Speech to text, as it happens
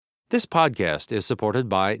This podcast is supported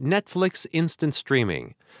by Netflix Instant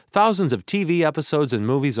Streaming. Thousands of TV episodes and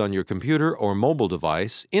movies on your computer or mobile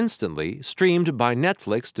device instantly streamed by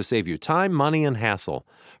Netflix to save you time, money, and hassle.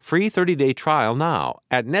 Free 30-day trial now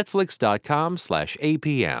at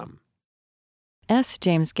netflix.com/APM. S.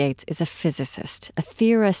 James Gates is a physicist, a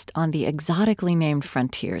theorist on the exotically named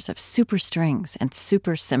frontiers of superstrings and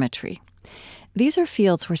supersymmetry. These are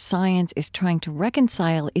fields where science is trying to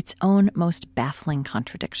reconcile its own most baffling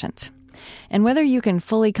contradictions. And whether you can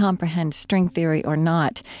fully comprehend string theory or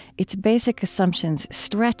not, its basic assumptions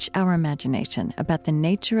stretch our imagination about the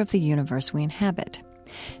nature of the universe we inhabit.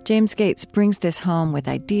 James Gates brings this home with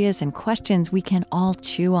ideas and questions we can all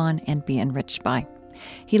chew on and be enriched by.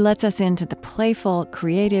 He lets us into the playful,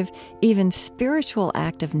 creative, even spiritual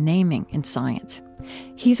act of naming in science.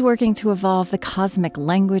 He's working to evolve the cosmic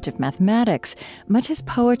language of mathematics, much as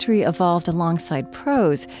poetry evolved alongside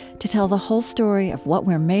prose to tell the whole story of what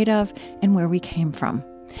we're made of and where we came from.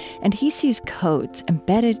 And he sees codes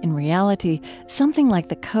embedded in reality, something like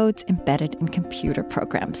the codes embedded in computer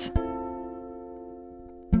programs.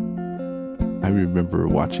 I remember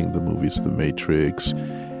watching the movies The Matrix,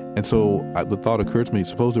 and so the thought occurred to me,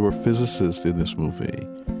 suppose there were physicists in this movie.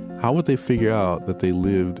 How would they figure out that they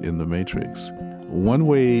lived in the Matrix? One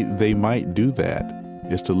way they might do that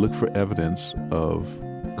is to look for evidence of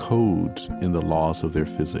codes in the laws of their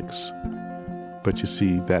physics. But you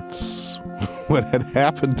see, that's what had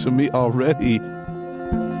happened to me already.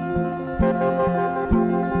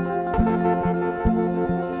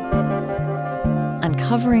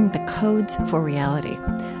 Uncovering the codes for reality.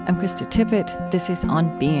 I'm Krista Tippett. This is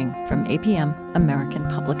On Being from APM, American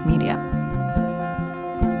Public Media.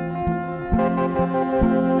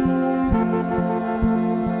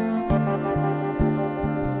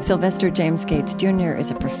 Sylvester James Gates, Jr. is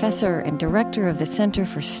a professor and director of the Center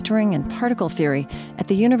for String and Particle Theory at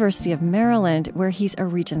the University of Maryland, where he's a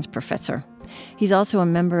Regents Professor. He's also a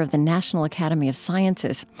member of the National Academy of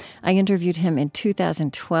Sciences. I interviewed him in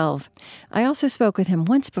 2012. I also spoke with him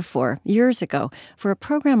once before, years ago, for a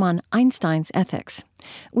program on Einstein's ethics.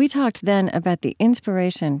 We talked then about the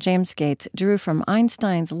inspiration James Gates drew from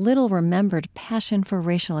Einstein's little-remembered passion for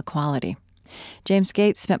racial equality. James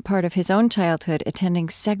Gates spent part of his own childhood attending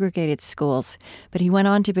segregated schools, but he went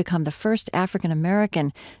on to become the first African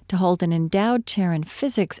American to hold an endowed chair in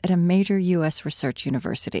physics at a major U.S. research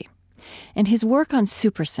university. And his work on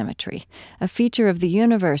supersymmetry, a feature of the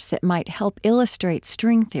universe that might help illustrate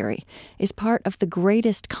string theory, is part of the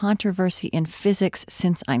greatest controversy in physics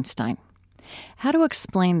since Einstein. How to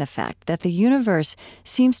explain the fact that the universe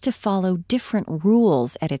seems to follow different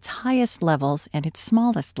rules at its highest levels and its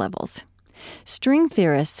smallest levels. String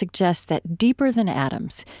theorists suggest that deeper than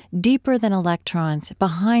atoms, deeper than electrons,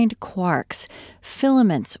 behind quarks,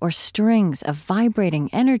 filaments or strings of vibrating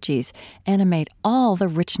energies animate all the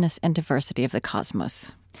richness and diversity of the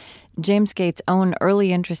cosmos. James Gates' own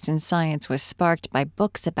early interest in science was sparked by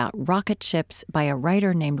books about rocket ships by a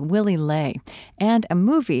writer named Willy Ley and a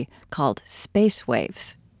movie called Space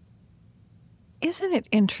Waves. Isn't it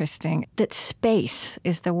interesting that space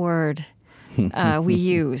is the word we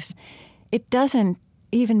use? It doesn't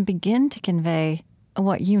even begin to convey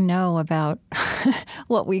what you know about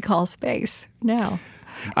what we call space now.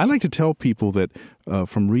 I like to tell people that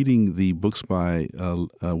from reading the books by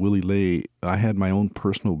Willy Ley, I had my own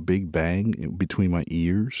personal Big Bang between my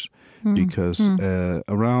ears because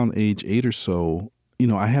around age 8 or so,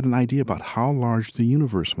 I had an idea about how large the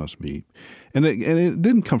universe must be. And it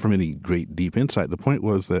didn't come from any great deep insight. The point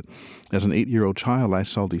was that as an 8-year-old child, I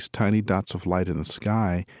saw these tiny dots of light in the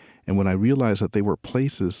sky. And when I realized that they were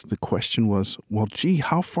places, the question was, well, gee,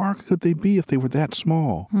 how far could they be if they were that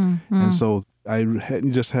small? Mm-hmm. And so I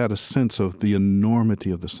just had a sense of the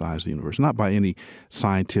enormity of the size of the universe, not by any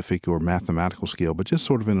scientific or mathematical scale, but just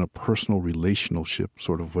sort of in a personal relationship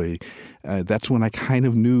sort of way. That's when I kind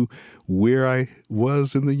of knew where I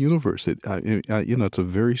was in the universe. It's a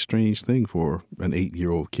very strange thing for an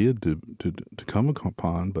 8-year-old kid to come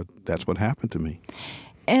upon, but that's what happened to me.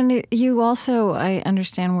 And you also, I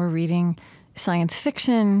understand, were reading science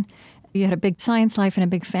fiction. You had a big science life and a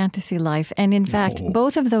big fantasy life. And in fact,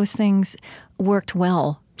 both of those things worked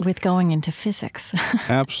well with going into physics.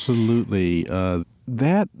 Absolutely.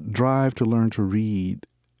 That drive to learn to read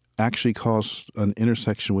actually caused an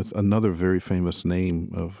intersection with another very famous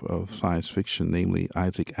name of science fiction, namely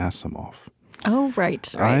Isaac Asimov. Oh,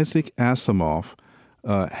 right. Isaac Asimov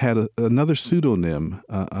had another pseudonym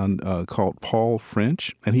called Paul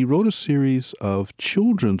French, and he wrote a series of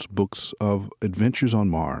children's books of adventures on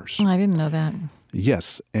Mars. Oh, I didn't know that.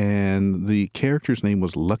 Yes, and the character's name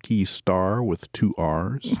was Lucky Star with 2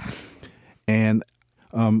 R's. And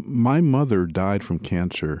My mother died from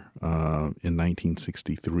cancer in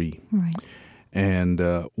 1963. Right. And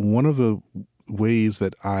one of the ways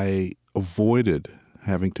that I avoided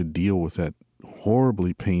having to deal with that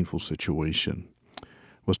horribly painful situation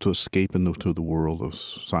was to escape into the world of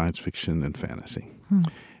science fiction and fantasy.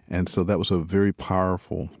 And so that was a very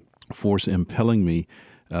powerful force impelling me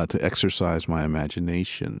to exercise my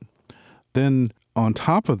imagination. Then on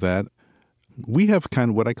top of that, we have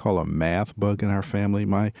kind of what I call a math bug in our family.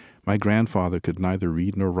 My grandfather could neither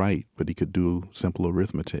read nor write, but he could do simple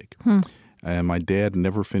arithmetic. And my dad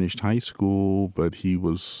never finished high school, but he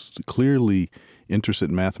was clearly interested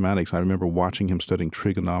in mathematics. I remember watching him studying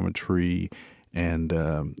trigonometry and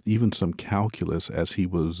even some calculus as he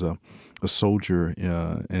was a soldier,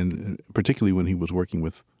 and particularly when he was working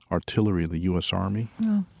with artillery in the U.S. Army.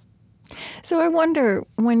 Oh. So I wonder,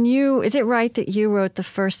 is it right that you wrote the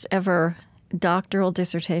first ever doctoral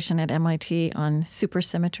dissertation at MIT on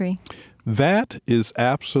supersymmetry? That is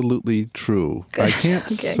absolutely true. I can't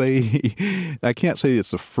say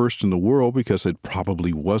it's the first in the world because it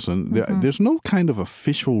probably wasn't. There's no kind of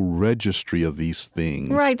official registry of these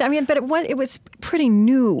things. Right. I mean, but it was pretty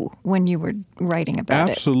new when you were writing about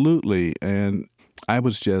it. Absolutely. And I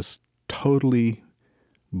was just totally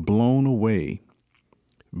blown away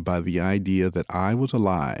by the idea that I was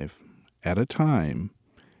alive at a time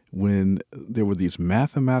when there were these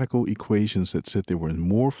mathematical equations that said there were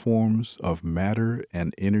more forms of matter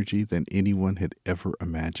and energy than anyone had ever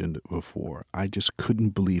imagined before. I just couldn't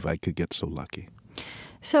believe I could get so lucky.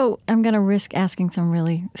 So I'm going to risk asking some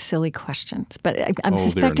really silly questions, but I'm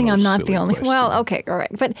suspecting there are no I'm not the silly only. questions. Well, okay, all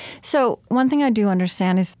right. But so one thing I do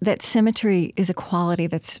understand is that symmetry is a quality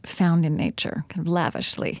that's found in nature, kind of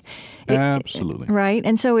lavishly. Absolutely. Right?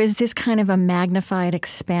 And so is this kind of a magnified,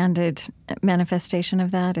 expanded manifestation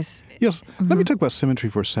of that? Yes. Let me talk about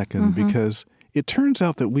symmetry for a second because it turns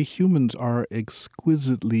out that we humans are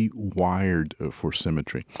exquisitely wired for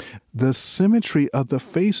symmetry. The symmetry of the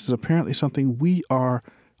face is apparently something we are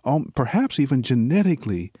perhaps even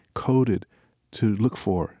genetically coded to look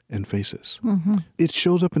for in faces. It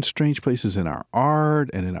shows up in strange places in our art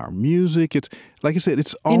and in our music. It's like I said,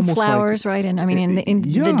 it's almost in flowers, right? And I mean, in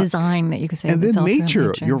the design that you could say. And it's then all through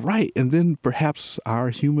nature, you're right. And then perhaps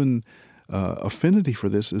our human affinity for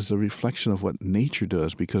this is a reflection of what nature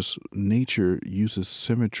does, because nature uses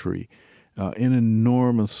symmetry in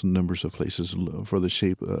enormous numbers of places for the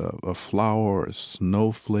shape of a flower, a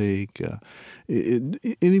snowflake,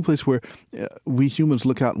 any place where we humans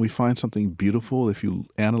look out and we find something beautiful. If you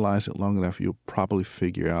analyze it long enough, you'll probably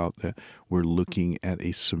figure out that we're looking at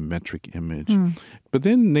a symmetric image. But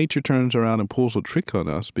then nature turns around and pulls a trick on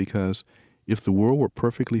us, because if the world were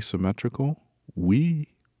perfectly symmetrical, we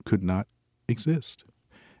could not exist.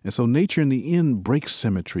 And so nature in the end breaks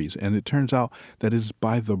symmetries, and it turns out that it's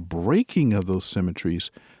by the breaking of those symmetries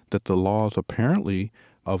that the laws apparently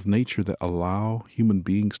of nature that allow human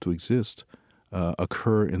beings to exist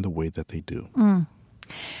occur in the way that they do.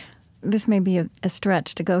 This may be a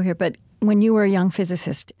stretch to go here, but when you were a young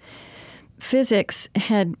physicist, physics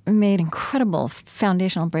had made incredible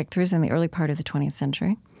foundational breakthroughs in the early part of the 20th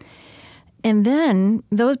century. And then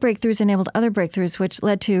those breakthroughs enabled other breakthroughs, which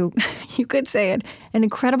led to, you could say it, an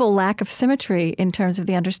incredible lack of symmetry in terms of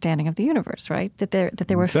the understanding of the universe, right? That there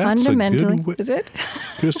were That's fundamentally... a good way. Is it?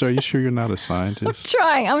 Krista, are you sure you're not a scientist?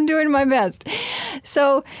 I'm doing my best.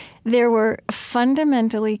 So there were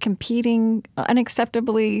fundamentally competing,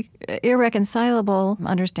 unacceptably irreconcilable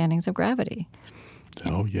understandings of gravity.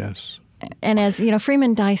 Oh, yes. And as you know,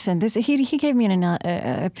 Freeman Dyson, he gave me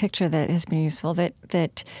a picture that has been useful,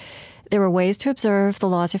 that there were ways to observe the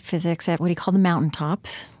laws of physics at what he called the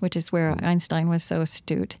mountaintops, which is where Einstein was so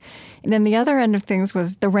astute. And then the other end of things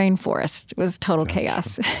was the rainforest. It was total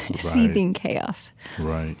chaos, right. Seething chaos.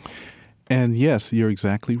 Right. And yes, you're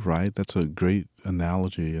exactly right. That's a great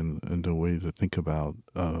analogy and a way to think about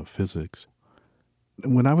physics.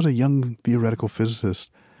 When I was a young theoretical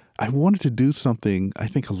physicist, I wanted to do something I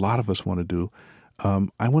think a lot of us want to do.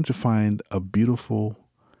 I wanted to find a beautiful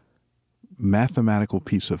mathematical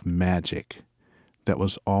piece of magic that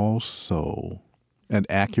was also an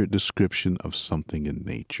accurate description of something in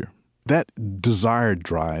nature. That desire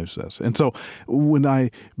drives us. And so when I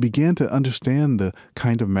began to understand the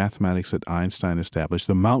kind of mathematics that Einstein established,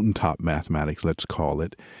 the mountaintop mathematics, let's call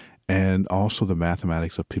it, and also the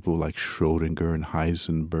mathematics of people like Schrodinger and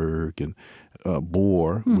Heisenberg and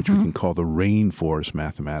Bohr, which we can call the rainforest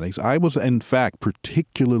mathematics, I was, in fact,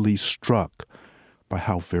 particularly struck by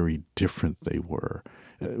how very different they were.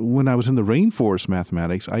 When I was in the rainforest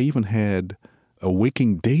mathematics, I even had a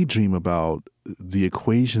waking daydream about the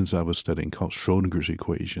equations I was studying called Schrodinger's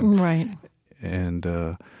equation. Right.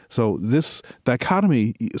 And so this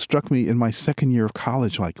dichotomy struck me in my second year of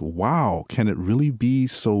college, like, wow, can it really be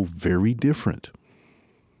so very different?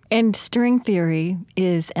 And string theory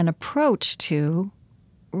is an approach to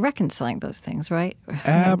reconciling those things, right?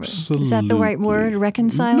 Absolutely. Is that the right word,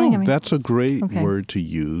 reconciling? No, that's a great word to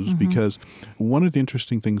use because one of the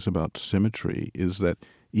interesting things about symmetry is that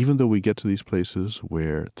even though we get to these places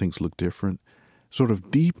where things look different, sort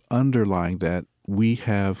of deep underlying that, we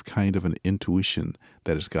have kind of an intuition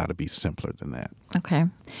that it's got to be simpler than that. Okay.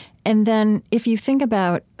 And then if you think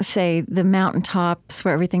about, say, the mountaintops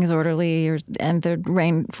where everything is orderly and the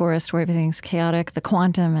rainforest where everything's chaotic, the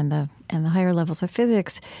quantum and the higher levels of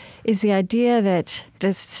physics, is the idea that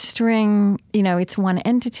this string, it's one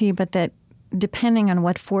entity, but that depending on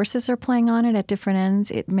what forces are playing on it at different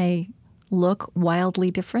ends, it may look wildly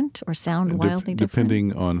different or sound wildly different?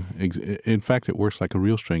 Depending on, in fact, it works like a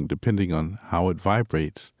real string. Depending on how it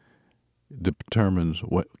vibrates, determines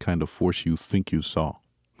what kind of force you think you saw.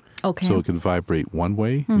 Okay. So it can vibrate one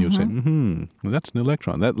way, and you'll say, well, that's an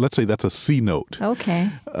electron. Let's say that's a C note.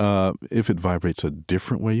 Okay. If it vibrates a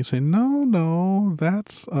different way, you say, no,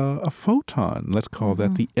 that's a photon. Let's call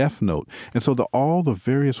that the F note. And so all the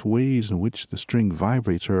various ways in which the string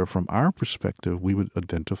vibrates are, from our perspective, we would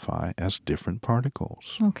identify as different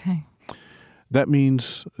particles. Okay. That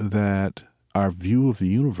means that our view of the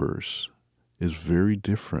universe is very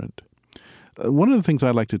different. One of the things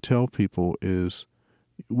I like to tell people is,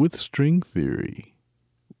 with string theory,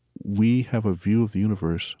 we have a view of the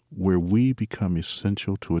universe where we become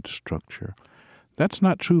essential to its structure. That's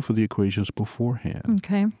not true for the equations beforehand.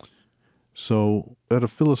 Okay. So at a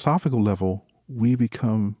philosophical level, we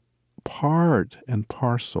become part and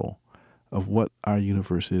parcel of what our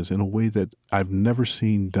universe is in a way that I've never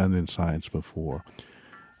seen done in science before.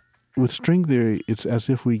 With string theory, it's as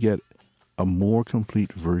if we get a more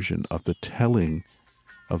complete version of the telling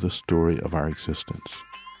of the story of our existence.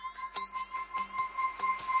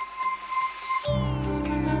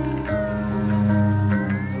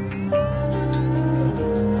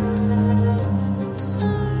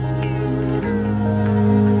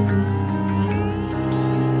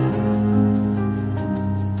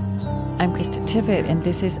 I'm Krista Tippett, and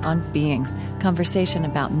this is On Being, conversation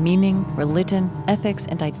about meaning, religion, ethics,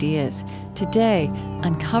 and ideas. Today,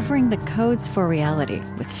 uncovering the codes for reality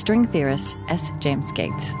with string theorist S. James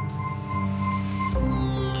Gates.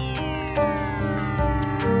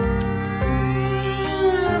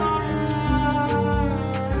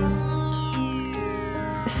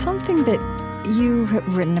 Something that you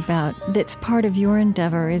have written about that's part of your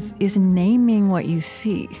endeavor is naming what you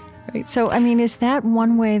see, right? So, I mean, is that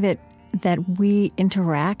one way that we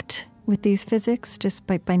interact with these physics, just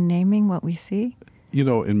by naming what we see?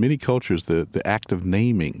 In many cultures, the act of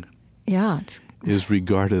naming is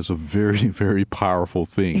regarded as a very, very powerful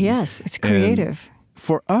thing. Yes, it's creative. And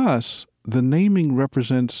for us, the naming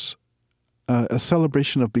represents a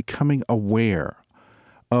celebration of becoming aware,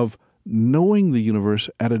 of knowing the universe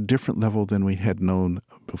at a different level than we had known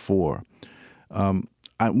before.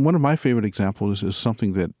 One of my favorite examples is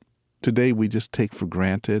something that today we just take for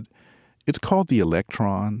granted. It's called the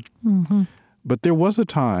electron. Mm-hmm. But there was a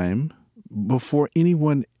time before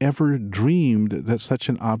anyone ever dreamed that such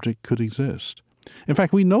an object could exist. In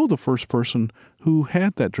fact, we know the first person who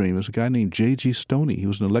had that dream is a guy named J.G. Stoney. He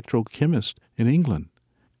was an electrochemist in England.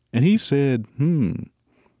 And he said,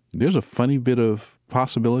 there's a funny bit of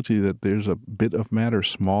possibility that there's a bit of matter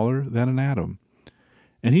smaller than an atom.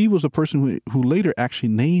 And he was a person who later actually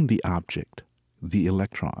named the object, the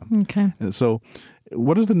electron. Okay. And so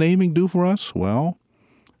what does the naming do for us? Well,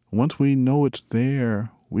 once we know it's there,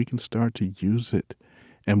 we can start to use it.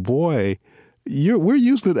 And boy, we're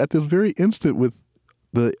using it at this very instant with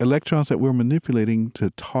the electrons that we're manipulating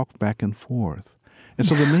to talk back and forth. And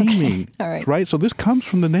so the naming, all right. Right? So this comes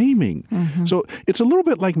from the naming. Mm-hmm. So it's a little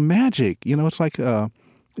bit like magic. It's like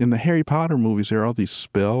in the Harry Potter movies, there are all these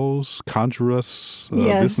spells, conjure us,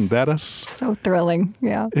 this and that us. So thrilling,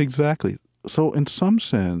 yeah. Exactly. So in some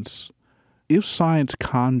sense, if science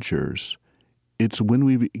conjures, it's when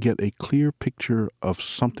we get a clear picture of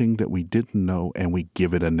something that we didn't know and we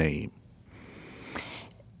give it a name.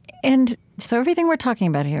 And so everything we're talking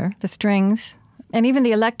about here, the strings, and even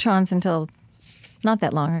the electrons until not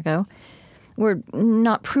that long ago, were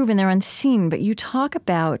not proven, they're unseen. But you talk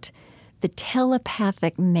about the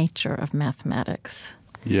telepathic nature of mathematics.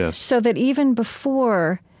 Yes. So that even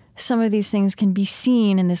before some of these things can be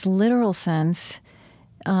seen in this literal sense,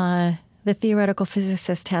 the theoretical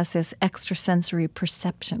physicist has this extrasensory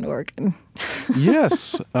perception organ.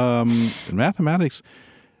 Yes. Mathematics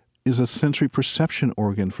is a sensory perception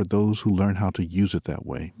organ for those who learn how to use it that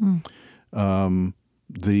way.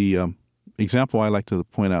 The example I like to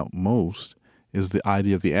point out most is the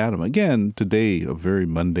idea of the atom. Again, today, a very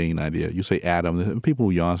mundane idea. You say atom, and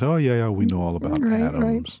people yawn and say, oh, yeah, we know all about atoms.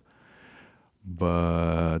 Right.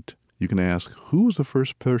 But you can ask, who was the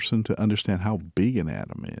first person to understand how big an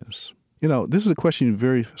atom is? This is a question you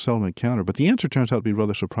very seldom encounter, but the answer turns out to be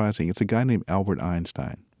rather surprising. It's a guy named Albert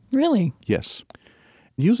Einstein. Really? Yes.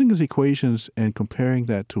 Using his equations and comparing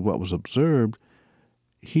that to what was observed,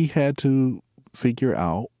 he had to figure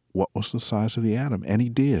out what was the size of the atom, and he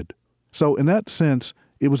did. So in that sense,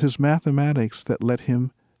 it was his mathematics that let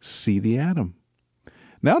him see the atom.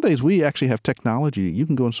 Nowadays, we actually have technology. You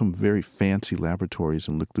can go in some very fancy laboratories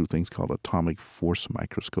and look through things called atomic force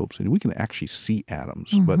microscopes, and we can actually see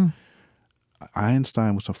atoms. Mm-hmm. But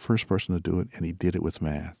Einstein was the first person to do it, and he did it with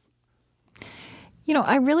math.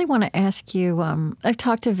 I really want to ask you, I've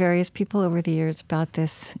talked to various people over the years about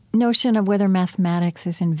this notion of whether mathematics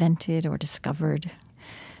is invented or discovered.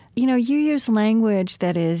 You use language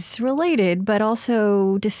that is related, but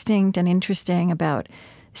also distinct and interesting about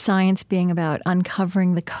science being about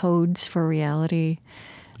uncovering the codes for reality.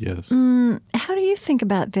 Yes. How do you think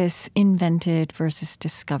about this invented versus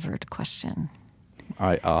discovered question?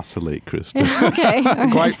 I oscillate, Krista. Okay.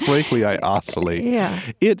 Right. Quite frankly, I oscillate. Yeah.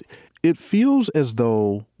 It feels as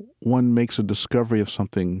though one makes a discovery of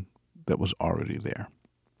something that was already there.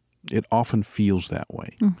 It often feels that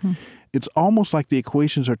way. Mm-hmm. It's almost like the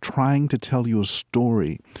equations are trying to tell you a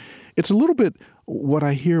story. It's a little bit what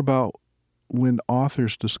I hear about when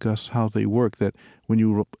authors discuss how they work, that when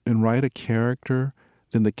you write a character,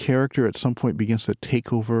 then the character at some point begins to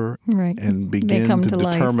take over and begin to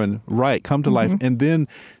determine, come to life, and then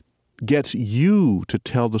gets you to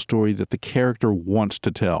tell the story that the character wants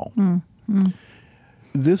to tell. Mm-hmm.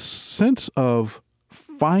 This sense of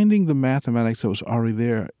finding the mathematics that was already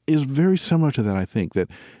there is very similar to that, I think, that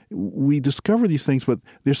we discover these things, but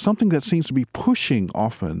there's something that seems to be pushing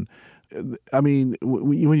often. I mean,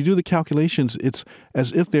 when you do the calculations, it's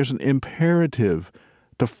as if there's an imperative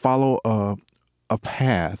to follow a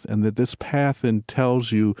path, and that this path then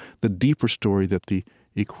tells you the deeper story that the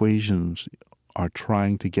equations are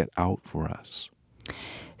trying to get out for us.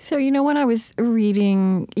 So, when I was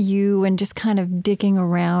reading you and just kind of digging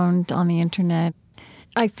around on the internet,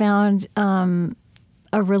 I found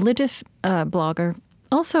a religious blogger,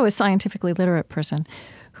 also a scientifically literate person,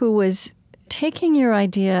 who was taking your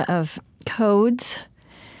idea of codes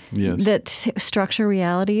that structure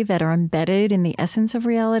reality, that are embedded in the essence of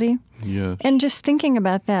reality, and just thinking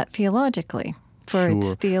about that theologically for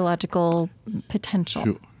its theological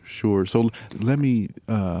potential. Sure. So let me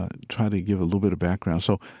try to give a little bit of background.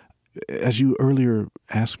 So, as you earlier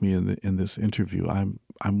asked me in this interview, I'm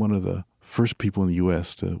one of the first people in the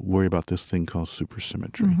U.S. to worry about this thing called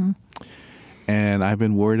supersymmetry. Mm-hmm. And I've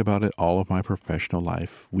been worried about it all of my professional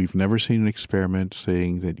life. We've never seen an experiment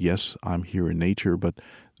saying that, yes, I'm here in nature, but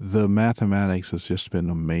the mathematics has just been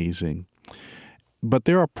amazing. But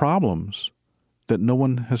there are problems that no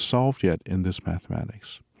one has solved yet in this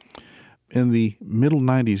mathematics. In the middle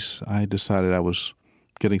 90s, I decided I was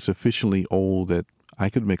getting sufficiently old that I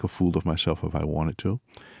could make a fool of myself if I wanted to,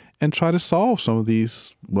 and try to solve some of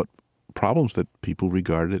these problems that people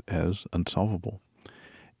regarded as unsolvable.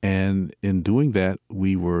 And in doing that,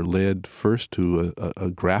 we were led first to a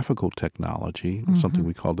graphical technology, something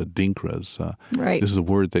we call the Adinkras. This is a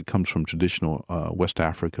word that comes from traditional West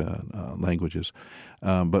Africa languages.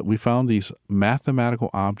 But we found these mathematical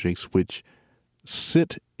objects which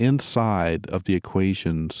sit inside of the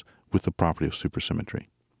equations with the property of supersymmetry.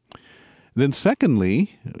 Then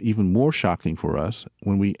secondly, even more shocking for us,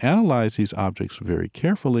 when we analyzed these objects very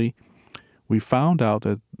carefully, we found out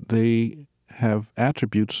that they have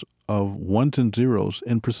attributes of ones and zeros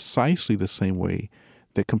in precisely the same way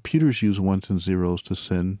that computers use ones and zeros to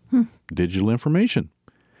send digital information.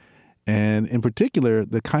 And in particular,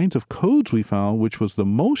 the kinds of codes we found, which was the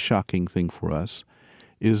most shocking thing for us,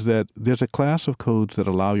 is that there's a class of codes that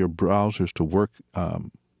allow your browsers to work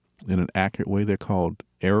in an accurate way. They're called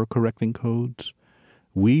error-correcting codes.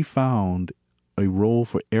 We found a role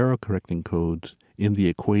for error-correcting codes in the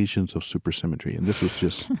equations of supersymmetry, and this was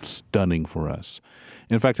just stunning for us.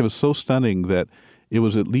 In fact, it was so stunning that it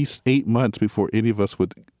was at least 8 months before any of us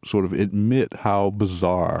would sort of admit how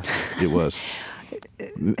bizarre it was.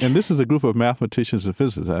 And this is a group of mathematicians and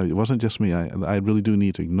physicists. It wasn't just me. I really do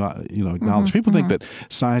need to acknowledge. People think that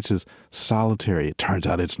science is solitary. It turns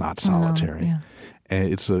out it's not solitary. Yeah.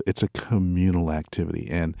 And it's a communal activity.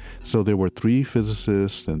 And so there were 3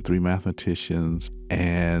 physicists and 3 mathematicians,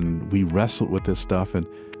 and we wrestled with this stuff. And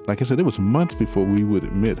like I said, it was months before we would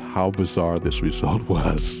admit how bizarre this result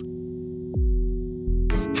was.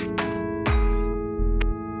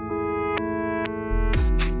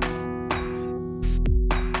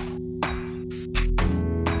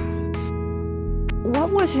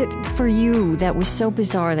 was it for you that was so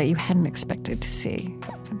bizarre that you hadn't expected to see,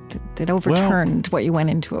 that overturned what you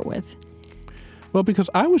went into it with? Well, because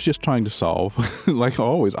I was just trying to solve, like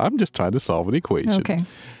always, I'm just trying to solve an equation. Okay.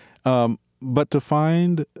 But to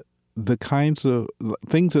find the kinds of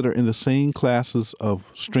things that are in the same classes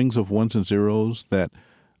of strings of ones and zeros that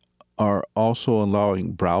are also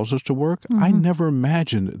allowing browsers to work, I never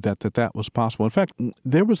imagined that was possible. In fact,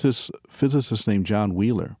 there was this physicist named John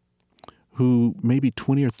Wheeler who maybe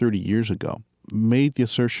 20 or 30 years ago made the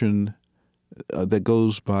assertion that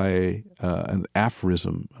goes by an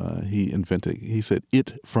aphorism he invented. He said,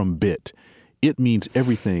 "It from bit." It means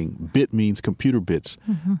everything. Bit means computer bits.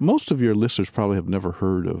 Most of your listeners probably have never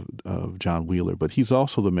heard of John Wheeler, but he's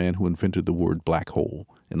also the man who invented the word black hole,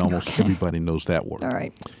 and almost everybody knows that word. All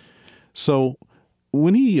right. So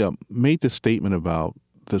when he made this statement about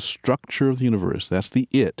the structure of the universe, that's the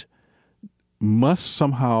it, must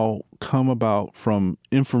somehow come about from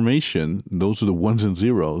information, those are the ones and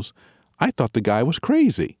zeros, I thought the guy was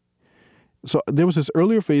crazy. So there was this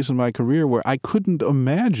earlier phase in my career where I couldn't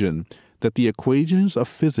imagine that the equations of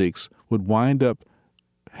physics would wind up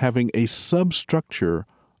having a substructure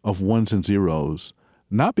of ones and zeros,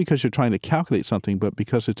 not because you're trying to calculate something, but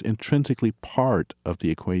because it's intrinsically part of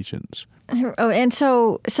the equations. Oh, and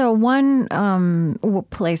so one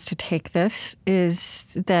place to take this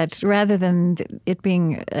is that rather than it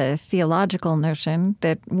being a theological notion,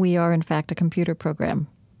 that we are in fact a computer program.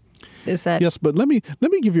 Is that yes? But let me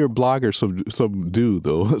give your blogger some due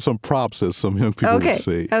though, some props, as some young people would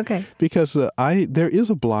say. Okay. Because there is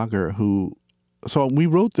a blogger who. So we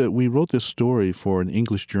wrote this story for an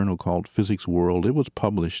English journal called Physics World. It was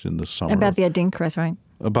published in the summer. About the Adinkras, right?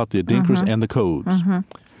 About the Adinkras and the codes.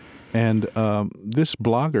 And this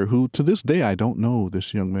blogger, who to this day I don't know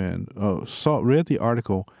this young man, read the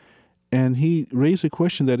article, and he raised a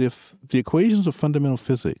question that if the equations of fundamental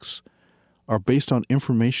physics are based on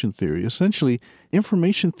information theory, essentially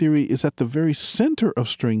information theory is at the very center of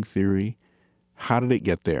string theory, how did it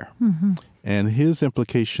get there? And his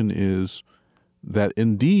implication is that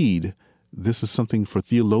indeed this is something for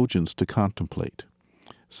theologians to contemplate.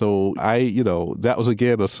 So that was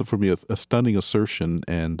again for me a stunning assertion,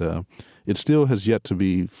 and it still has yet to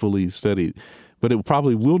be fully studied. But it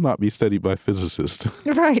probably will not be studied by physicists.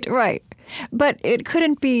 Right. But it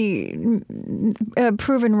couldn't be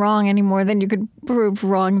proven wrong any more than you could prove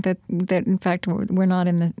wrong that in fact we're not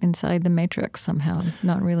inside the matrix somehow,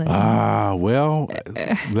 not really. Well,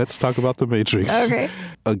 let's talk about the Matrix. Okay.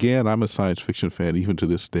 Again, I'm a science fiction fan even to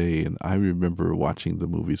this day, and I remember watching the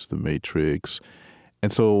movies The Matrix.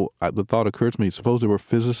 And so the thought occurred to me, suppose there were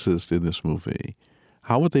physicists in this movie.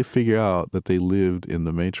 How would they figure out that they lived in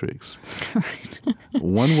the Matrix?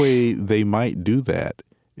 One way they might do that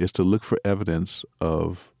is to look for evidence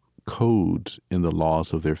of codes in the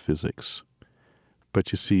laws of their physics.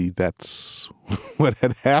 But you see, that's what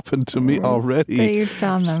had happened to me already. That you'd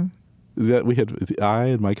found them. That I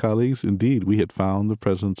and my colleagues, indeed, we had found the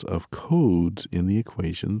presence of codes in the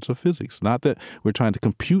equations of physics. Not that we're trying to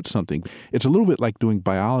compute something. It's a little bit like doing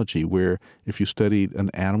biology, where if you studied an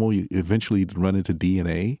animal, you eventually run into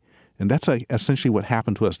DNA. And that's essentially what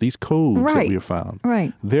happened to us. These codes that we have found,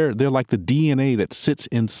 they're like the DNA that sits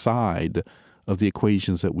inside of the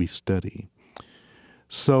equations that we study.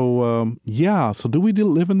 So, so do we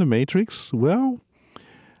live in the Matrix? Well,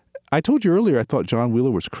 I told you earlier I thought John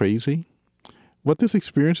Wheeler was crazy. What this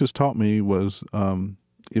experience has taught me was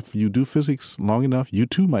if you do physics long enough, you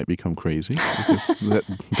too might become crazy, because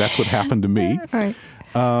that's what happened to me. Right.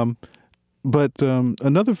 But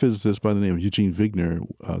another physicist by the name of Eugene Wigner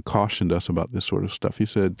cautioned us about this sort of stuff. He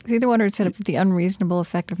said... Is he the one who set up the unreasonable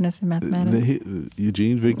effectiveness in mathematics?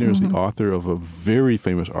 Eugene Wigner is the author of a very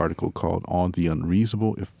famous article called On the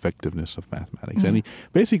Unreasonable Effectiveness of Mathematics. And he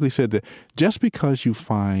basically said that just because you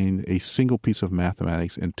find a single piece of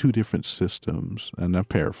mathematics in two different systems, and I'm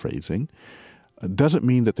paraphrasing, doesn't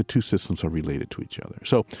mean that the two systems are related to each other.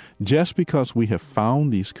 So just because we have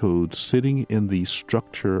found these codes sitting in the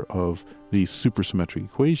structure of these supersymmetric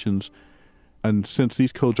equations, and since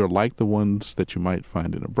these codes are like the ones that you might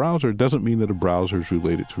find in a browser, doesn't mean that a browser is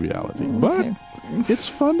related to reality. But it's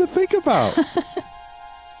fun to think about.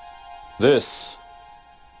 This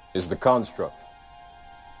is the construct.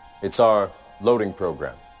 It's our loading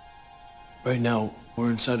program. Right now, we're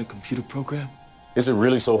inside a computer program? Is it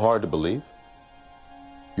really so hard to believe?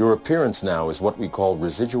 Your appearance now is what we call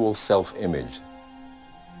residual self-image.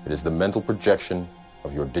 It is the mental projection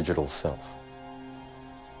of your digital self.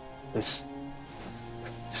 This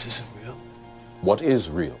isn't real. What is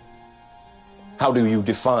real? How do you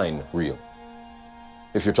define real?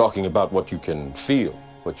 If you're talking about what you can feel,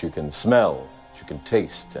 what you can smell, that you can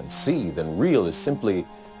taste and see, then real is simply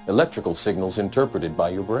electrical signals interpreted by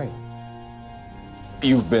your brain.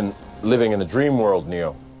 You've been living in a dream world,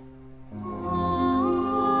 Neo.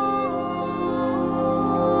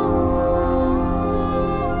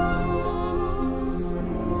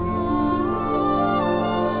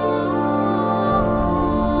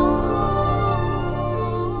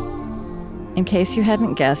 In case you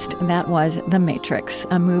hadn't guessed, that was The Matrix,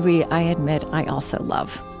 a movie I admit I also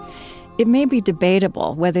love. It may be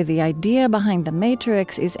debatable whether the idea behind The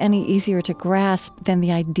Matrix is any easier to grasp than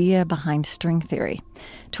the idea behind string theory.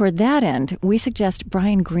 Toward that end, we suggest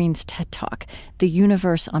Brian Greene's TED Talk, The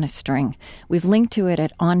Universe on a String. We've linked to it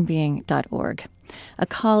at onbeing.org. A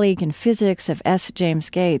colleague in physics of S. James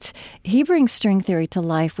Gates, he brings string theory to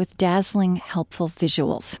life with dazzling, helpful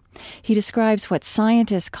visuals. He describes what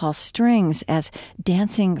scientists call strings as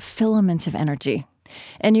dancing filaments of energy.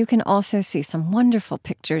 And you can also see some wonderful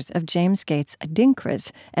pictures of James Gates'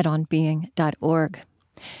 adinkras at onbeing.org.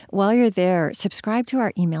 While you're there, subscribe to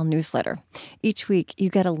our email newsletter. Each week,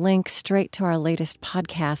 you get a link straight to our latest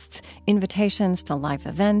podcasts, invitations to live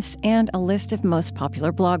events, and a list of most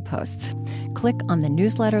popular blog posts. Click on the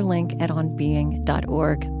newsletter link at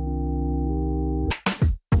onbeing.org.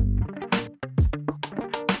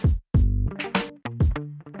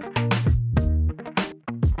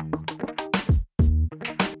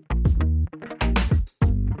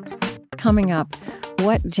 Coming up,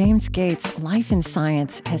 what James Gates' life in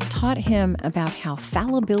science has taught him about how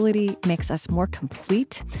fallibility makes us more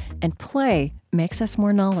complete and play makes us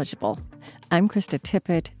more knowledgeable. I'm Krista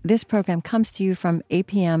Tippett. This program comes to you from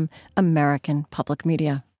APM, American Public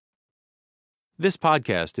Media. This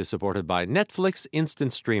podcast is supported by Netflix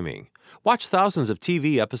Instant Streaming. Watch thousands of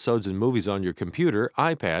TV episodes and movies on your computer,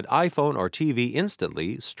 iPad, iPhone, or TV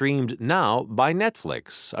instantly, streamed now by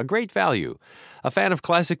Netflix. A great value. A fan of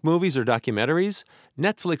classic movies or documentaries?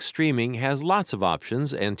 Netflix Streaming has lots of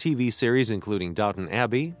options and TV series including Downton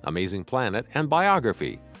Abbey, Amazing Planet, and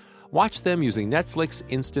Biography. Watch them using Netflix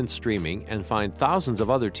Instant Streaming and find thousands of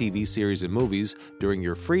other TV series and movies during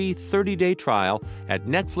your free 30-day trial at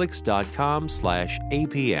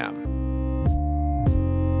netflix.com/APM.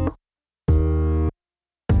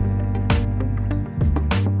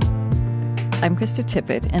 I'm Krista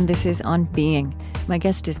Tippett, and this is On Being. My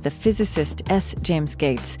guest is the physicist S. James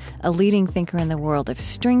Gates, a leading thinker in the world of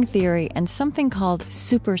string theory and something called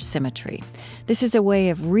supersymmetry. This is a way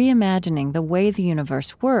of reimagining the way the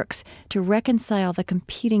universe works to reconcile the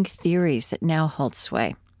competing theories that now hold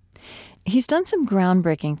sway. He's done some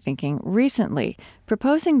groundbreaking thinking recently,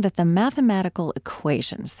 proposing that the mathematical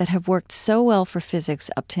equations that have worked so well for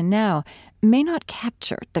physics up to now may not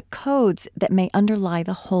capture the codes that may underlie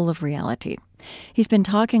the whole of reality. He's been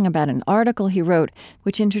talking about an article he wrote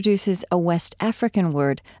which introduces a West African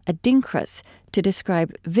word, adinkras, to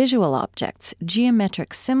describe visual objects,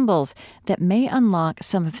 geometric symbols that may unlock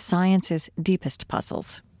some of science's deepest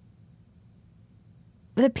puzzles.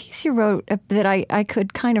 The piece you wrote that I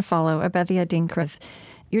could kind of follow about the adinkras,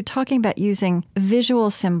 you're talking about using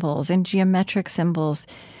visual symbols and geometric symbols.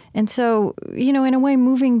 And so, in a way,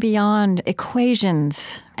 moving beyond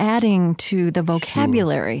equations, adding to the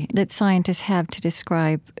vocabulary that scientists have to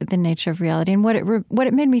describe the nature of reality. And what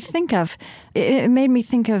it made me think of, it made me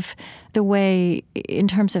think of the way, in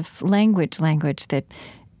terms of language, that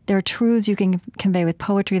there are truths you can convey with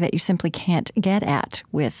poetry that you simply can't get at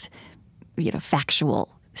with factual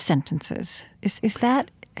sentences. Is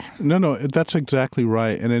that? No, that's exactly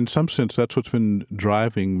right. And in some sense, that's what's been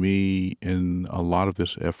driving me in a lot of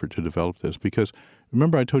this effort to develop this. Because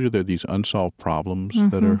remember I told you there are these unsolved problems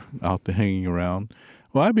that are out there hanging around?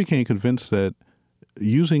 Well, I became convinced that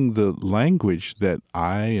using the language that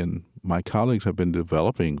I and my colleagues have been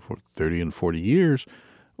developing for 30 and 40 years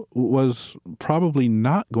was probably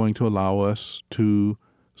not going to allow us to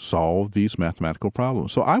solve these mathematical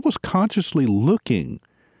problems. So I was consciously looking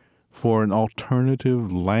for an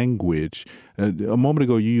alternative language. A moment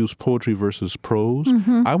ago, you used poetry versus prose.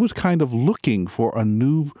 I was kind of looking for a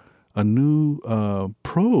new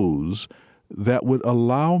prose that would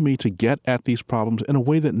allow me to get at these problems in a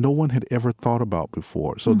way that no one had ever thought about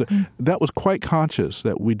before. So that was quite conscious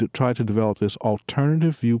that we tried to develop this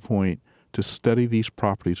alternative viewpoint to study these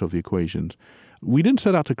properties of the equations. We didn't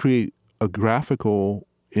set out to create a graphical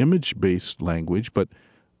image-based language, but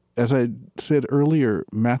as I said earlier,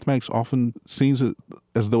 mathematics often seems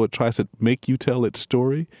as though it tries to make you tell its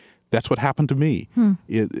story. That's what happened to me.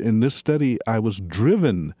 In this study, I was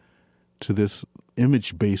driven to this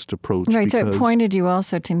image-based approach. Right, so it pointed you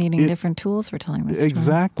also to needing different tools for telling this story.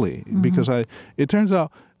 Exactly, because it turns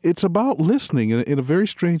out it's about listening. In a very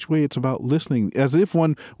strange way, it's about listening, as if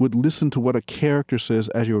one would listen to what a character says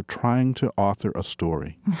as you're trying to author a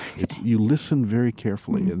story. You listen very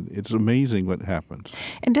carefully, and it's amazing what happens.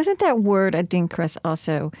 And doesn't that word adinkras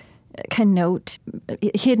also connote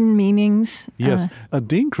hidden meanings? Yes.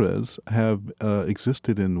 Adinkras have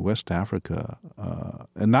existed in West Africa,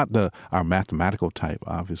 and not our mathematical type,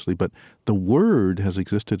 obviously, but the word has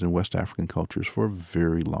existed in West African cultures for a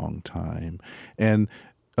very long time. And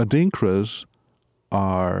adinkras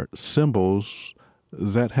are symbols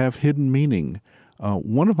that have hidden meaning.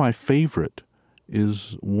 One of my favorite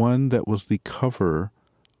is one that was the cover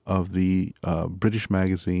of the British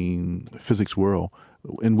magazine Physics World,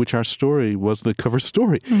 in which our story was the cover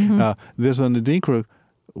story. Mm-hmm. There's an adinkra,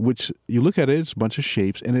 which you look at it, it's a bunch of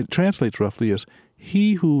shapes, and it translates roughly as,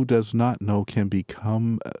 "He who does not know can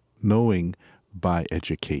become knowing by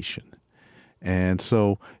education." And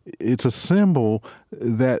so it's a symbol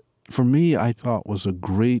that, for me, I thought was a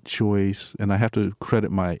great choice, and I have to credit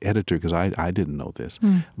my editor because I didn't know this,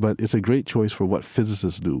 but it's a great choice for what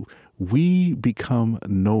physicists do. We become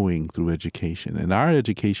knowing through education, and our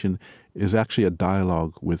education is actually a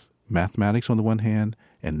dialogue with mathematics on the one hand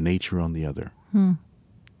and nature on the other.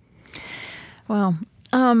 Well,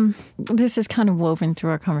 this is kind of woven through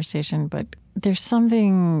our conversation, but there's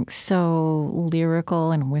something so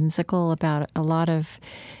lyrical and whimsical about a lot of,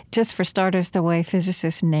 just for starters, the way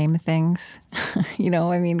physicists name things.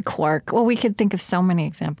 Quark. Well, we could think of so many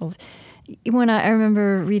examples. I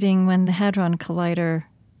remember reading when the Hadron Collider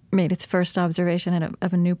made its first observation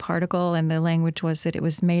of a new particle, and the language was that it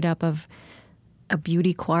was made up of a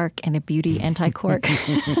beauty quark and a beauty anti-quark.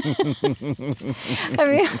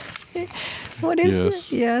 What is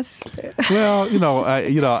it? Yes. Well,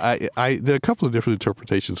 there are a couple of different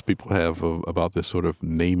interpretations people have about this sort of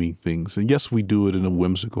naming things. And yes, we do it in a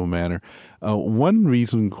whimsical manner. One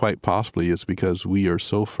reason, quite possibly, is because we are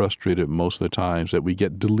so frustrated most of the times that we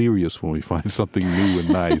get delirious when we find something new and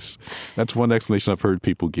nice. That's one explanation I've heard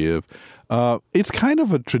people give. It's kind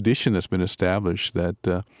of a tradition that's been established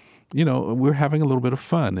that we're having a little bit of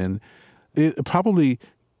fun. And it probably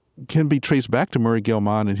can be traced back to Murray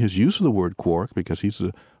Gell-Mann and his use of the word quark, because he's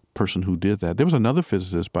the person who did that. There was another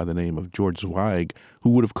physicist by the name of George Zweig who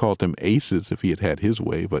would have called them aces if he had his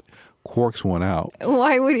way, but quarks won out.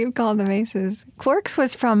 Why would he have called them aces? Quarks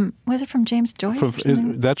was it from James Joyce?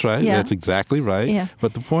 That's right. Yeah. That's exactly right. Yeah.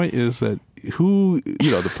 But the point is that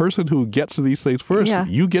the person who gets to these things first,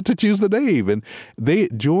 you get to choose the name. And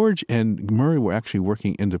George and Murray were actually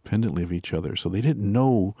working independently of each other, so they didn't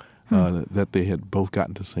know that they had both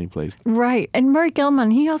gotten to the same place. Right. And Murray Gell-Mann,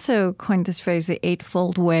 he also coined this phrase, the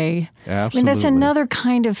eightfold way. Absolutely. That's another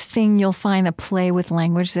kind of thing you'll find that play with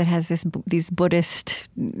language that has these Buddhist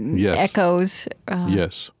echoes.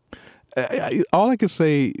 Yes. All I can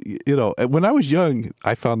say, when I was young,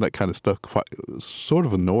 I found that kind of stuff sort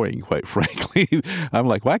of annoying, quite frankly. I'm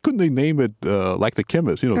like, why couldn't they name it like the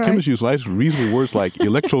chemists? Chemists use nice, reasonable words like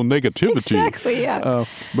electronegativity. Exactly, yeah.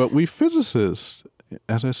 But we physicists,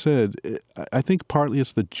 as I said, I think partly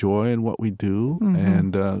it's the joy in what we do. Mm-hmm.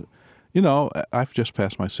 And, I've just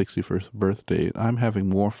passed my 61st birthday. I'm having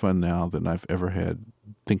more fun now than I've ever had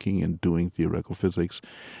thinking and doing theoretical physics.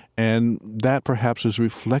 And that perhaps is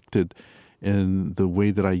reflected in the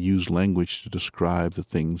way that I use language to describe the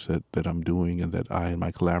things that I'm doing and that I and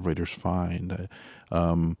my collaborators find.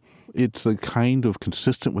 It's a kind of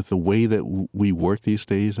consistent with the way that we work these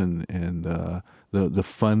days and the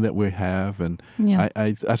fun that we have. And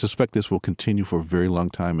I suspect this will continue for a very long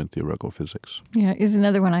time in theoretical physics. Yeah, is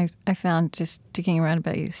another one I found just digging around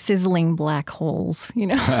about you, sizzling black holes,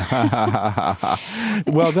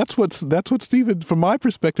 Well, that's what Stephen, from my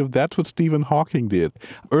perspective, that's what Stephen Hawking did.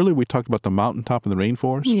 Earlier we talked about the mountaintop in the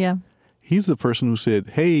rainforest. Yeah. He's the person who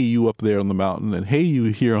said, "Hey, you up there on the mountain, and hey, you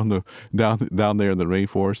here on the down there in the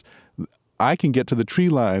rainforest. I can get to the tree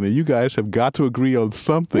line, and you guys have got to agree on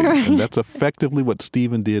something." Right. And that's effectively what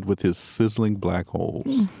Stephen did with his sizzling black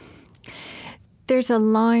holes. There's a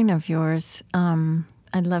line of yours.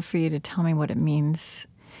 I'd love for you to tell me what it means.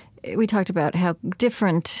 We talked about how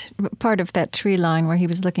different part of that tree line where he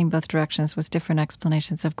was looking both directions was different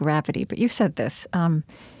explanations of gravity. But you said this.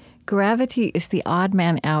 Gravity is the odd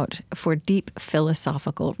man out for deep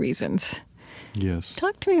philosophical reasons. Yes.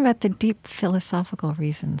 Talk to me about the deep philosophical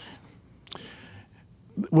reasons.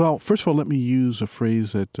 Well, first of all, let me use a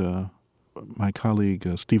phrase that my colleague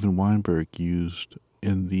Steven Weinberg used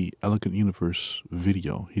in the Elegant Universe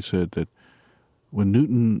video. He said that when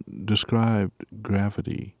Newton described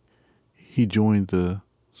gravity, he joined the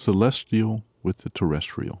celestial with the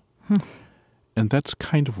terrestrial. And that's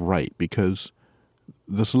kind of right, because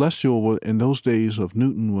the celestial in those days of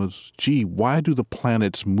Newton was, gee, why do the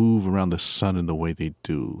planets move around the sun in the way they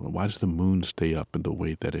do? Why does the moon stay up in the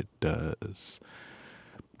way that it does?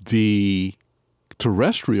 The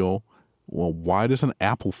terrestrial, well, why does an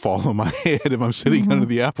apple fall on my head if I'm sitting under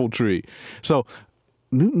the apple tree? So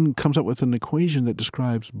Newton comes up with an equation that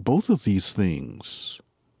describes both of these things.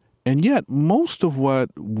 And yet, most of what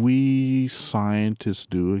we scientists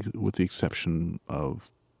do, with the exception of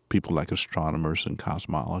people like astronomers and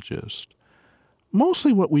cosmologists,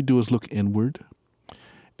 mostly what we do is look inward.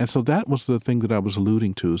 And so that was the thing that I was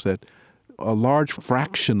alluding to, is that a large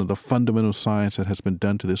fraction of the fundamental science that has been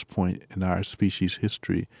done to this point in our species'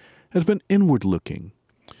 history has been inward looking.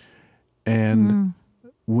 And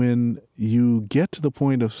when you get to the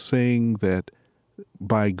point of saying that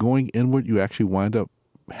by going inward, you actually wind up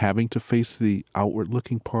having to face the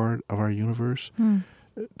outward-looking part of our universe,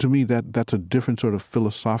 to me, that's a different sort of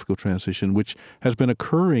philosophical transition, which has been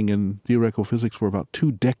occurring in theoretical physics for about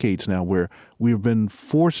 2 decades now, where we've been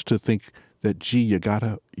forced to think that, gee,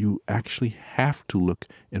 you actually have to look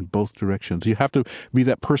in both directions. You have to be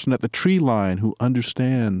that person at the tree line who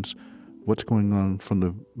understands what's going on from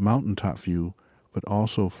the mountaintop view, but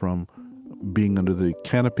also from being under the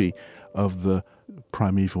canopy of the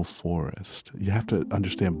primeval forest. You have to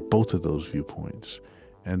understand both of those viewpoints.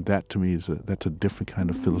 And that, to me, that's a different kind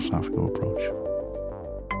of philosophical approach.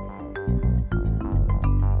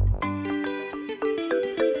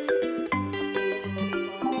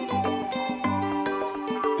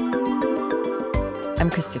 I'm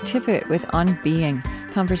Krista Tippett with On Being,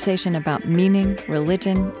 conversation about meaning,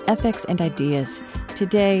 religion, ethics, and ideas.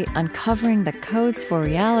 Today, uncovering the codes for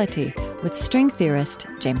reality with string theorist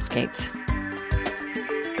James Gates.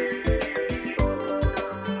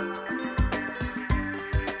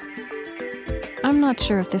 I'm not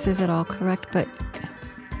sure if this is at all correct, but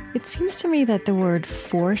it seems to me that the word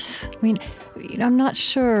force, I'm not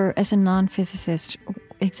sure as a non-physicist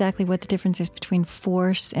exactly what the difference is between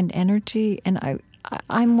force and energy, and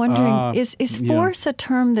I'm wondering, is force a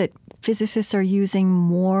term that physicists are using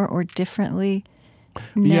more or differently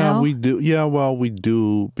now? Yeah, we do. Yeah, well, we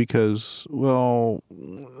do because,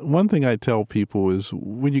 one thing I tell people is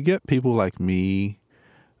when you get people like me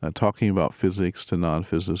talking about physics to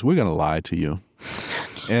non-physicists, we're going to lie to you.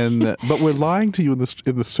 But we're lying to you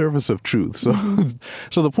in the service of truth.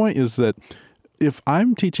 So the point is that if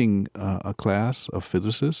I'm teaching a class of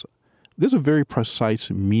physicists, there's a very precise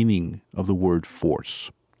meaning of the word force.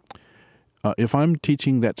 If I'm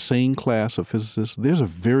teaching that same class of physicists, there's a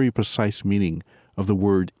very precise meaning of the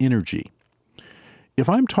word energy. If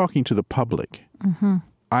I'm talking to the public,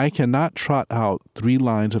 I cannot trot out 3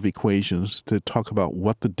 lines of equations to talk about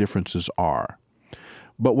what the differences are.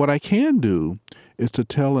 But what I can do is to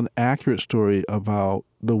tell an accurate story about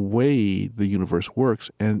the way the universe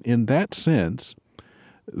works. And in that sense,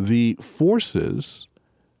 the forces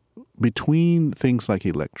between things like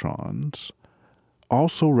electrons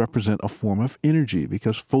also represent a form of energy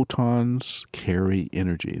because photons carry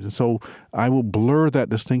energy. And so I will blur that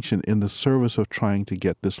distinction in the service of trying to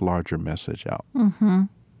get this larger message out. And,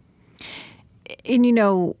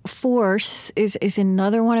 force is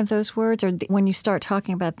another one of those words, or when you start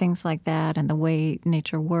talking about things like that and the way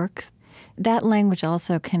nature works, that language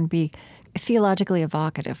also can be theologically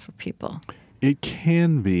evocative for people. It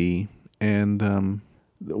can be. And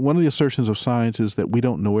one of the assertions of science is that we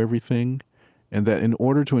don't know everything, and that in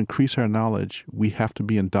order to increase our knowledge, we have to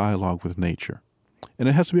be in dialogue with nature. And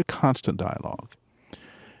it has to be a constant dialogue.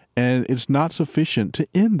 And it's not sufficient to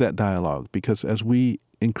end that dialogue, because as we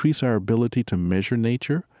increase our ability to measure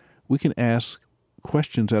nature, we can ask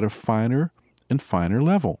questions at a finer and finer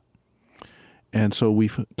level. And so we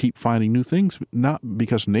keep finding new things, not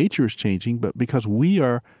because nature is changing, but because we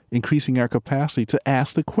are increasing our capacity to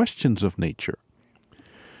ask the questions of nature.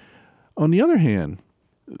 On the other hand,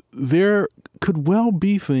 there could well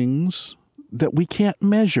be things that we can't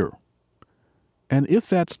measure. And if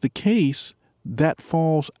that's the case, that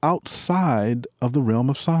falls outside of the realm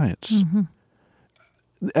of science.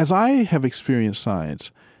 As I have experienced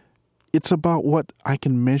science, it's about what I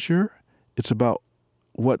can measure. It's about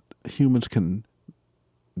what humans can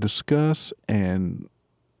discuss and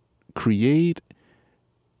create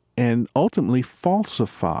and ultimately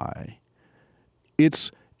falsify.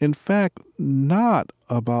 It's, in fact, not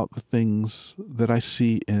about the things that I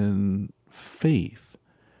see in faith.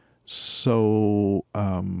 So,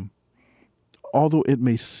 although it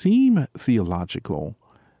may seem theological,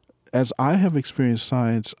 as I have experienced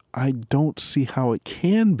science, I don't see how it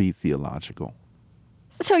can be theological.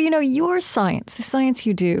 So, your science, the science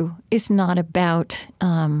you do, is not about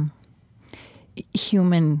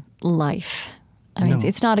human life. I mean, No.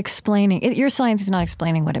 it's not explaining. Your science is not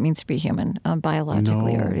explaining what it means to be human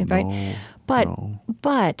biologically, right?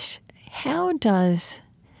 But how does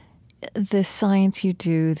the science you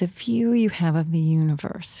do, the view you have of the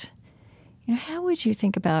universe, how would you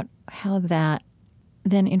think about how that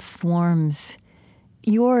then informs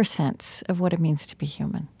your sense of what it means to be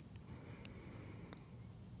human?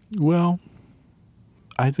 Well,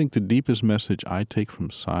 I think the deepest message I take from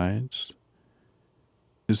science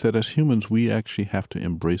is that as humans, we actually have to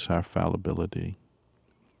embrace our fallibility.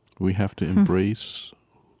 We have to embrace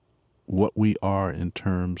what we are in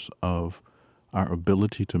terms of our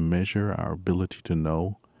ability to measure, our ability to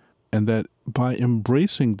know, and that by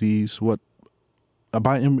embracing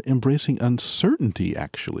embracing uncertainty,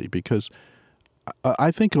 actually, because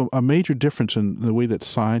I think a major difference in the way that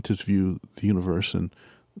scientists view the universe and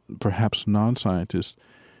perhaps non-scientists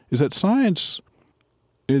is that science,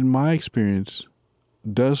 in my experience,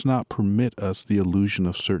 does not permit us the illusion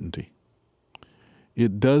of certainty.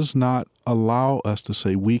 It does not allow us to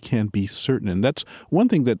say we can be certain. And that's one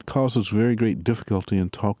thing that causes very great difficulty in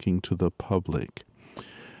talking to the public.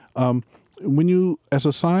 When you, as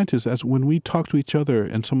a scientist, when we talk to each other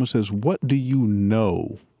and someone says, "What do you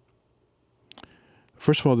know?"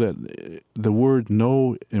 First of all, that the word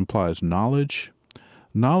know implies knowledge.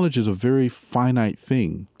 Knowledge is a very finite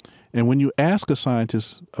thing. And when you ask a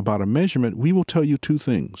scientist about a measurement, we will tell you two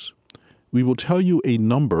things. We will tell you a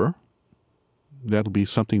number. That'll be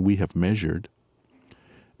something we have measured.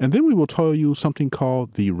 And then we will tell you something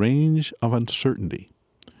called the range of uncertainty.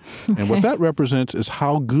 Okay. And what that represents is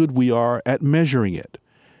how good we are at measuring it.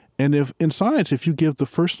 And if in science, if you give the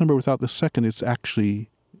first number without the second,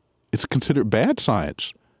 it's considered bad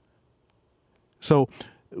science. So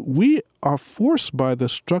we are forced by the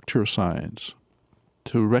structure of science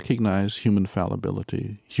to recognize human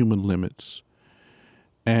fallibility, human limits.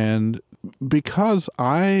 And because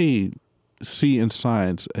I see in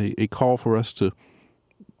science a call for us to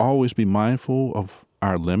always be mindful of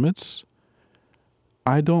our limits,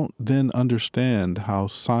 I don't then understand how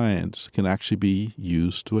science can actually be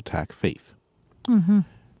used to attack faith. Mm-hmm.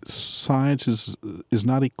 Science is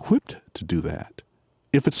not equipped to do that.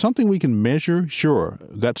 If it's something we can measure, sure,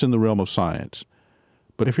 that's in the realm of science.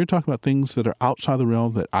 But if you're talking about things that are outside the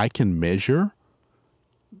realm that I can measure,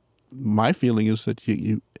 my feeling is that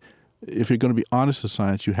you if you're going to be honest with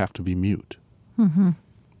science, you have to be mute. Mm-hmm.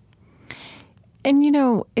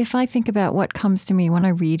 And, if I think about what comes to me when I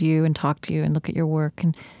read you and talk to you and look at your work,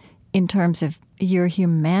 and in terms of your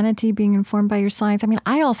humanity being informed by your science, I mean,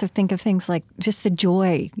 I also think of things like just the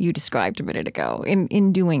joy you described a minute ago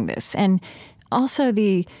in doing this. And also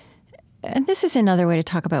and this is another way to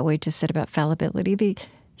talk about what you just said about fallibility, the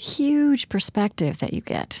huge perspective that you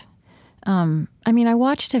get. I mean, I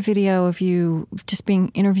watched a video of you just being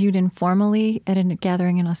interviewed informally at a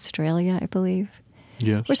gathering in Australia, I believe.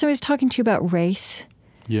 Yes. Where somebody's talking to you about race.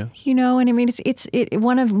 Yes. And I mean, it's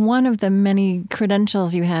one of the many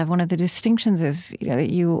credentials you have. One of the distinctions is, that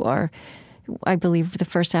you are, I believe, the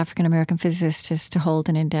first African American physicist to hold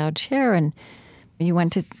an endowed chair, and you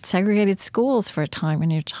went to segregated schools for a time in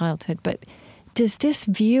your childhood. But does this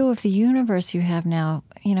view of the universe you have now,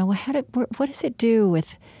 what does it do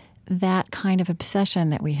with that kind of obsession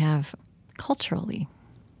that we have culturally?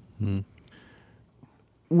 Mm.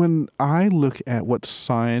 When I look at what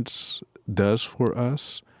science does for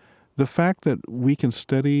us, the fact that we can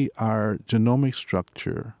study our genomic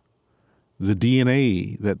structure, the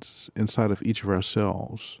DNA that's inside of each of our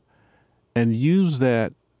cells, and use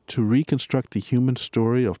that to reconstruct the human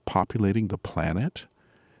story of populating the planet,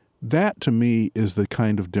 that to me is the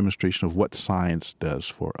kind of demonstration of what science does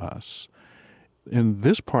for us. In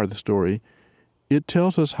this part of the story, it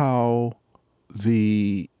tells us how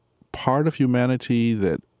the part of humanity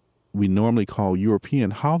that we normally call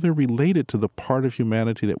European, how they're related to the part of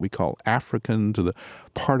humanity that we call African, to the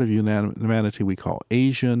part of humanity we call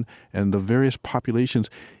Asian, and the various populations.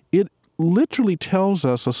 It literally tells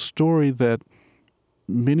us a story that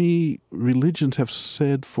many religions have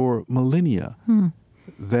said for millennia,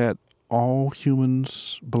 that all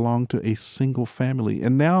humans belong to a single family.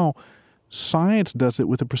 And now science does it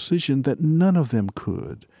with a precision that none of them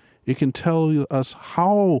could. It can tell us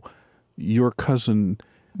how your cousin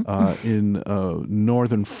in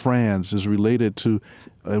northern France is related to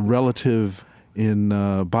a relative in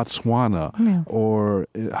Botswana, or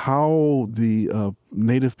how the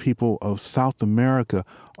native people of South America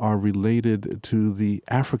are related to the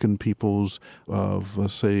African peoples of,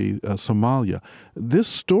 Somalia. This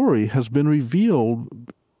story has been revealed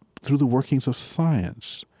through the workings of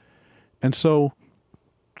science. And so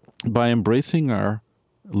by embracing our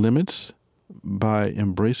limits, by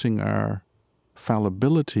embracing our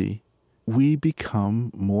fallibility, we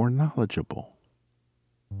become more knowledgeable.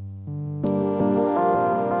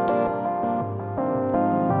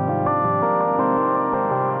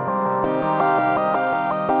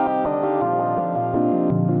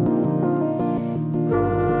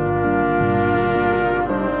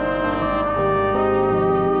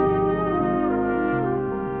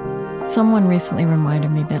 Someone recently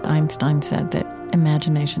reminded me that Einstein said that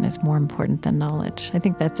imagination is more important than knowledge. I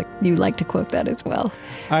think you like to quote that as well.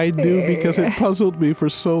 I do, because it puzzled me for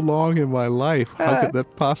so long in my life. How could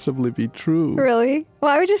that possibly be true? Really?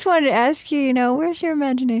 Well, I just wanted to ask you, where's your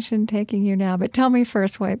imagination taking you now? But tell me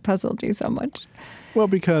first why it puzzled you so much. Well,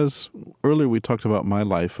 because earlier we talked about my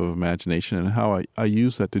life of imagination and how I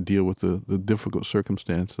use that to deal with the difficult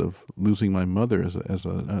circumstance of losing my mother as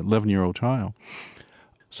an 11-year-old child.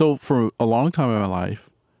 So for a long time in my life,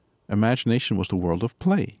 imagination was the world of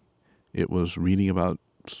play. It was reading about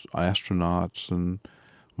astronauts and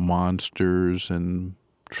monsters and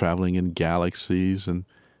traveling in galaxies and,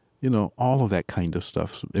 all of that kind of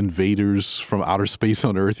stuff. Invaders from outer space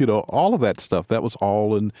on Earth, all of that stuff. That was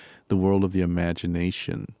all in the world of the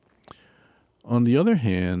imagination. On the other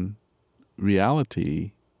hand,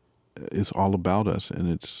 reality is all about us, and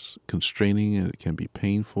it's constraining and it can be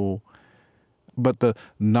painful. But the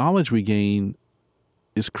knowledge we gain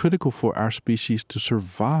is critical for our species to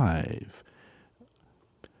survive.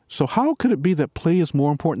 So how could it be that play is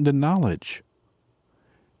more important than knowledge?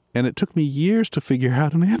 And it took me years to figure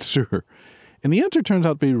out an answer. And the answer turns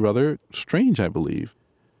out to be rather strange, I believe.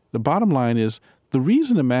 The bottom line is the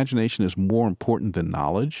reason imagination is more important than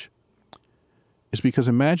knowledge is because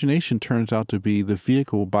imagination turns out to be the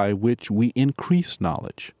vehicle by which we increase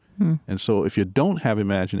knowledge. And so if you don't have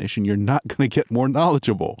imagination, you're not going to get more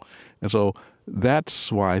knowledgeable. And so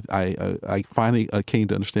that's why I finally came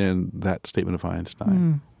to understand that statement of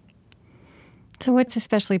Einstein. So what's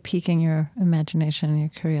especially piquing your imagination and your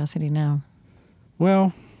curiosity now?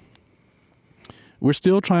 Well, we're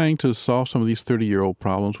still trying to solve some of these 30-year-old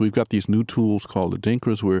problems. We've got these new tools called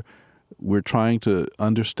Adinkras. We're trying to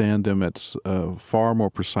understand them at a far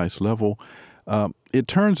more precise level. It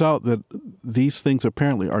turns out that these things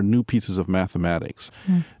apparently are new pieces of mathematics.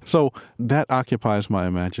 So that occupies my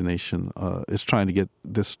imagination, is trying to get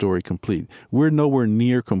this story complete. We're nowhere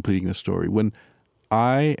near completing the story. When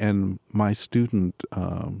I and my student,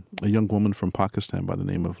 a young woman from Pakistan by the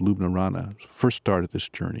name of Lubna Rana, first started this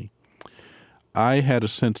journey, I had a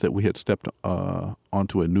sense that we had stepped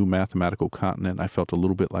onto a new mathematical continent. I felt a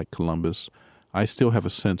little bit like Columbus. I still have a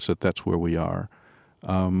sense that that's where we are.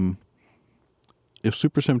 If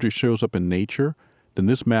supersymmetry shows up in nature, then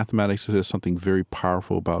this mathematics says something very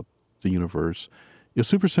powerful about the universe. If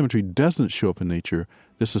supersymmetry doesn't show up in nature,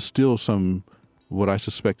 this is still what I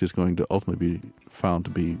suspect is going to ultimately be found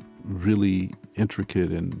to be really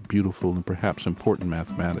intricate and beautiful and perhaps important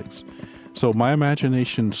mathematics. So my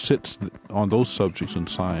imagination sits on those subjects in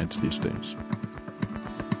science these days.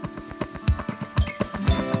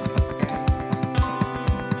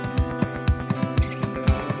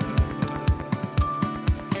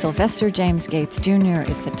 Sylvester James Gates Jr.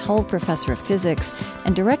 is the Toll Professor of Physics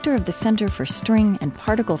and Director of the Center for String and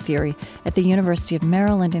Particle Theory at the University of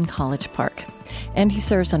Maryland in College Park. And he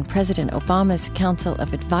serves on President Obama's Council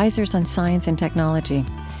of Advisors on Science and Technology.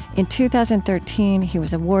 In 2013, he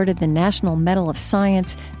was awarded the National Medal of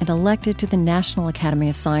Science and elected to the National Academy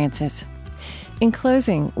of Sciences. In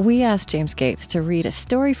closing, we asked James Gates to read a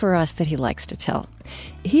story for us that he likes to tell.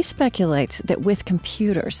 He speculates that with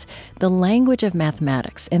computers, the language of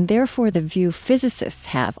mathematics, and therefore the view physicists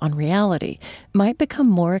have on reality, might become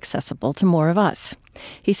more accessible to more of us.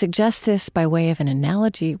 He suggests this by way of an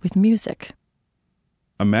analogy with music.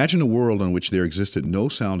 Imagine a world in which there existed no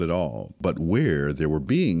sound at all, but where there were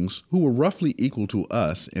beings who were roughly equal to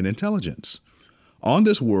us in intelligence. On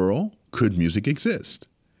this world, could music exist?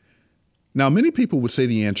 Now, many people would say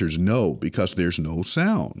the answer is no, because there's no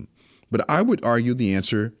sound. But I would argue the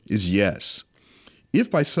answer is yes. If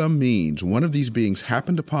by some means one of these beings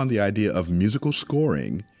happened upon the idea of musical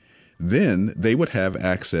scoring, then they would have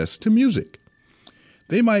access to music.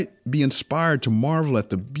 They might be inspired to marvel at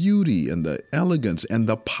the beauty and the elegance and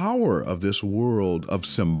the power of this world of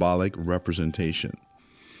symbolic representation.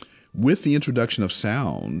 With the introduction of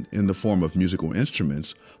sound in the form of musical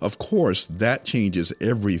instruments, of course, that changes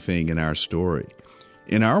everything in our story.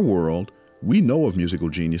 In our world, we know of musical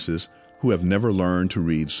geniuses who have never learned to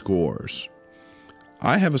read scores.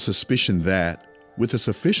 I have a suspicion that, with a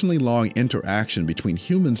sufficiently long interaction between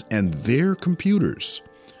humans and their computers,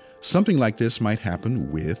 something like this might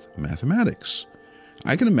happen with mathematics.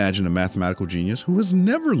 I can imagine a mathematical genius who has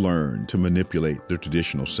never learned to manipulate the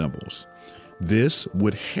traditional symbols. This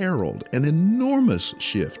would herald an enormous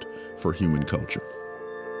shift for human culture.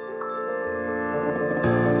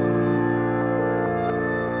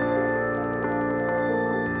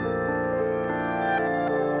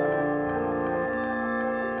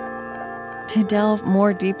 To delve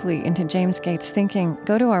more deeply into James Gates' thinking,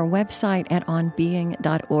 go to our website at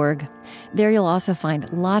onbeing.org. There you'll also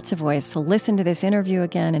find lots of ways to listen to this interview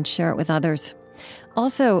again and share it with others.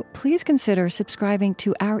 Also, please consider subscribing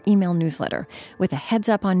to our email newsletter with a heads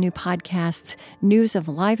up on new podcasts, news of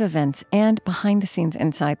live events, and behind-the-scenes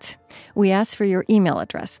insights. We ask for your email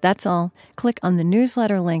address. That's all. Click on the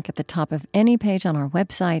newsletter link at the top of any page on our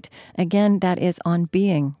website. Again, that is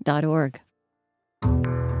onbeing.org.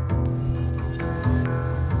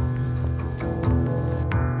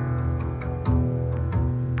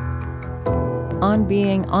 On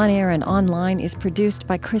Being, On Air and Online is produced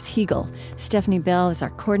by Chris Heagle. Stephanie Bell is our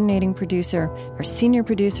coordinating producer. Our senior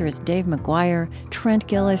producer is Dave McGuire. Trent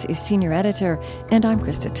Gillis is senior editor. And I'm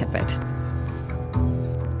Krista Tippett.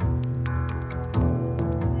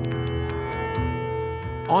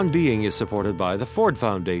 On Being is supported by the Ford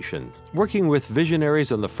Foundation, working with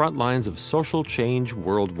visionaries on the front lines of social change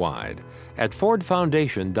worldwide at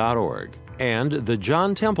fordfoundation.org, and the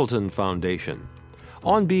John Templeton Foundation.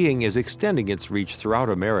 On Being is extending its reach throughout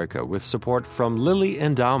America with support from Lilly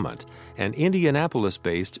Endowment, an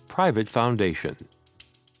Indianapolis-based private foundation.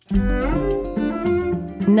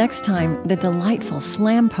 Next time, the delightful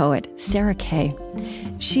slam poet Sarah Kay.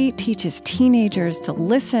 She teaches teenagers to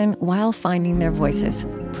listen while finding their voices.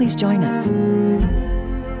 Please join us.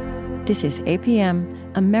 This is APM,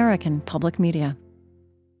 American Public Media.